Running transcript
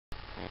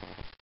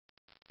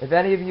if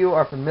any of you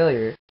are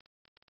familiar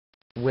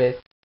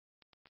with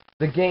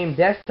the game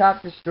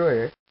Desktop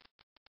Destroyer,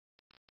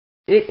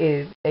 it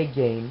is a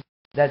game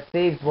that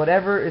saves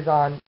whatever is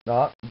on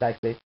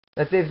backspace.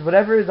 That saves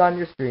whatever is on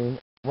your screen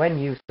when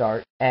you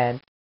start, and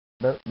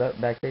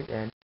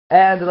backspace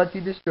and lets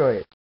you destroy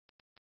it.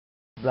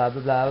 Blah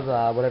blah blah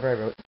blah. Whatever I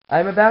wrote.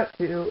 I'm about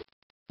to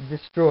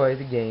destroy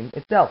the game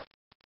itself.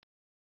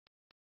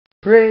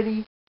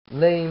 Pretty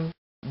lame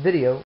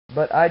video,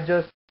 but I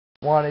just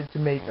wanted to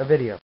make a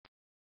video.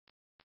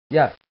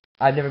 Yeah,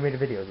 I've never made a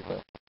video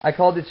before. I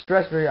called it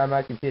Stress Free on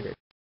my computer.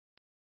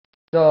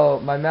 So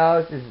my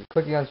mouse is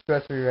clicking on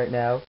Stress Free right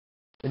now.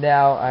 And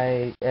now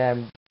I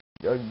am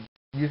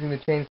using the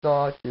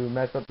chainsaw to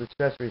mess up the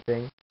Stress Free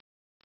thing.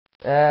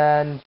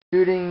 And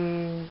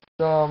shooting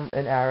an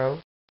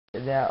arrow.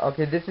 Now,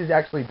 okay, this is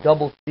actually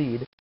double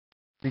speed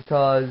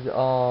because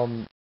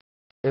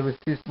it was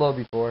too slow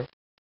before.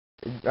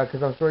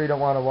 Because I'm sure you don't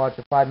want to watch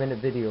a 5-minute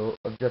video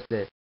of just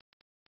this.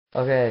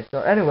 Okay, so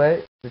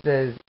anyway, it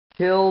says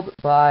killed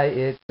by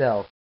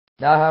itself.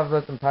 Now I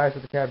have some Pirates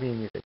of the Caribbean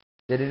music.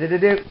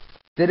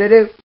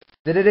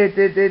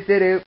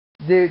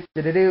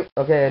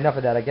 Okay, enough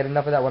of that. I get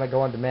enough of that when I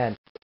go on demand.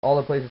 All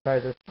the places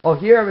Pirates. Oh,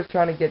 here I was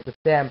trying to get the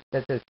stamp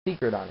that says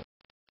secret on it,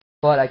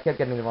 but I kept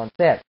getting the wrong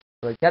stamp.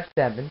 So I kept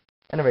stamping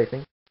and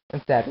erasing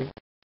and stamping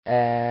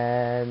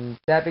and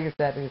stamping and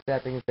stamping and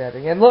stamping and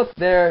stamping. And look,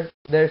 there's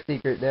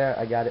secret. There,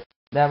 I got it.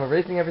 Now I'm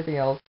erasing everything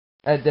else.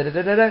 And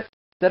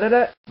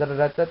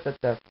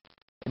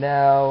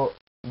now,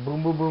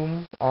 boom, boom,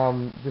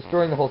 boom.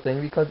 Destroying the whole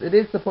thing because it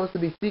is supposed to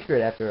be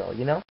secret after all.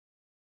 You know,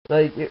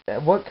 like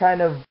what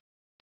kind of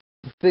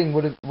thing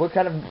would it? What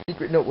kind of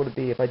secret note would it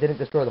be if I didn't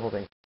destroy the whole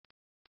thing?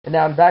 And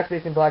now I'm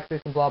backspace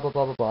blah blah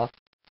blah blah blah.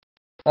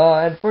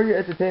 And for your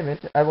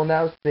entertainment, I will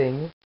now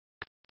sing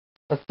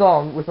a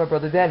song with my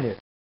brother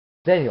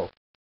Daniel.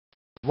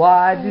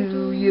 Why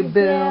do you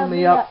build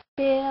me up?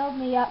 Build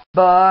me up.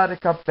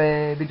 Buttercup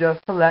baby,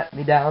 just to let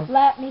me down.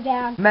 Let me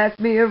down. Mess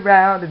me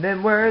around, and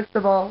then worst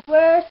of all,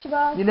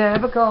 you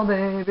never call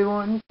baby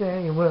when you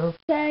say you will.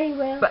 Say you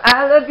will. But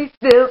I love you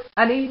still.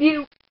 I need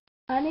you.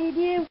 I need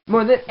you.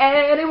 More than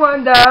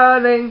anyone,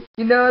 darling.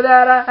 You know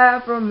that I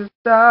have from the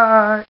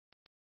start.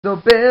 So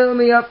build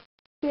me up.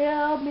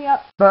 Build me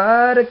up.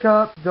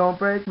 Buttercup, don't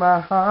break my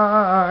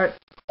heart.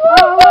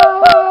 Whoa,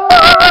 whoa,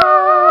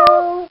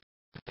 whoa.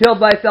 Killed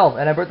by itself,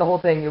 and I burnt the whole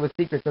thing. It was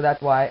secret, so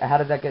that's why. How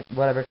did that get?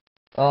 Whatever.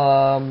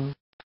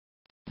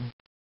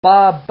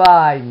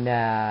 Bye-bye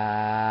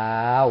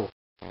now.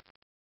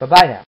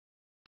 Bye-bye now.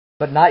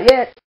 But not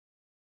yet.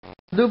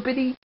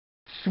 Sloopity,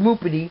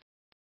 schmoopity.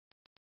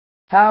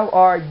 How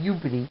are you,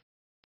 bitty?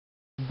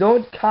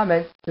 Don't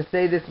comment to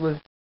say this was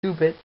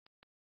stupid.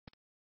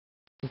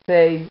 To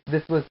say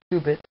this was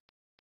stupid.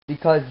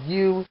 Because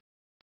you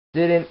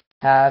didn't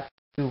have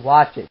to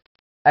watch it.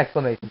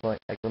 Exclamation point.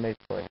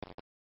 Exclamation point.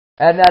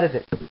 And that is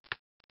it.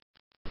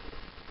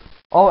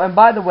 Oh, and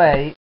by the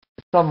way,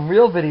 some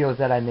real videos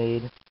that I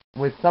made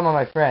with some of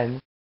my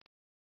friends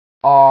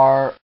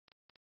are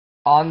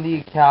on the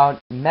account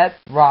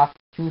MetsRock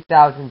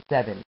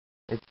 2007.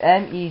 It's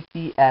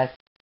METSROCK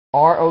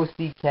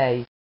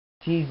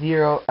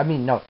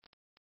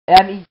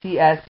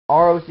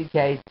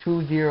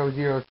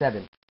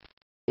 2007.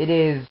 It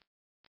is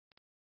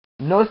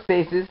no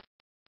spaces,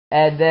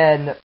 and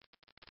then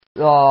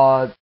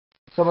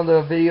some of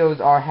the videos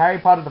are Harry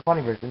Potter the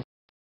Funny Version,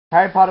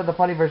 Harry Potter the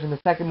Funny Version, the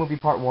second movie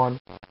part 1,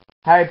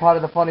 Harry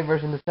Potter the Funny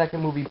Version, the second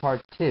movie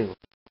part 2,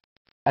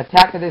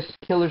 Attack of the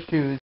Killer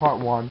Shoes part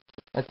 1,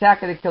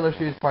 Attack of the Killer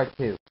Shoes part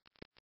 2.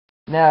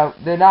 Now,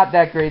 they're not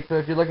that great, so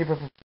if you're looking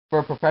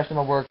for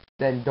professional work,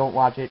 then don't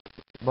watch it,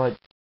 but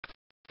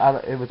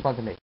it was fun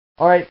to make.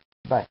 Alright,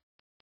 bye.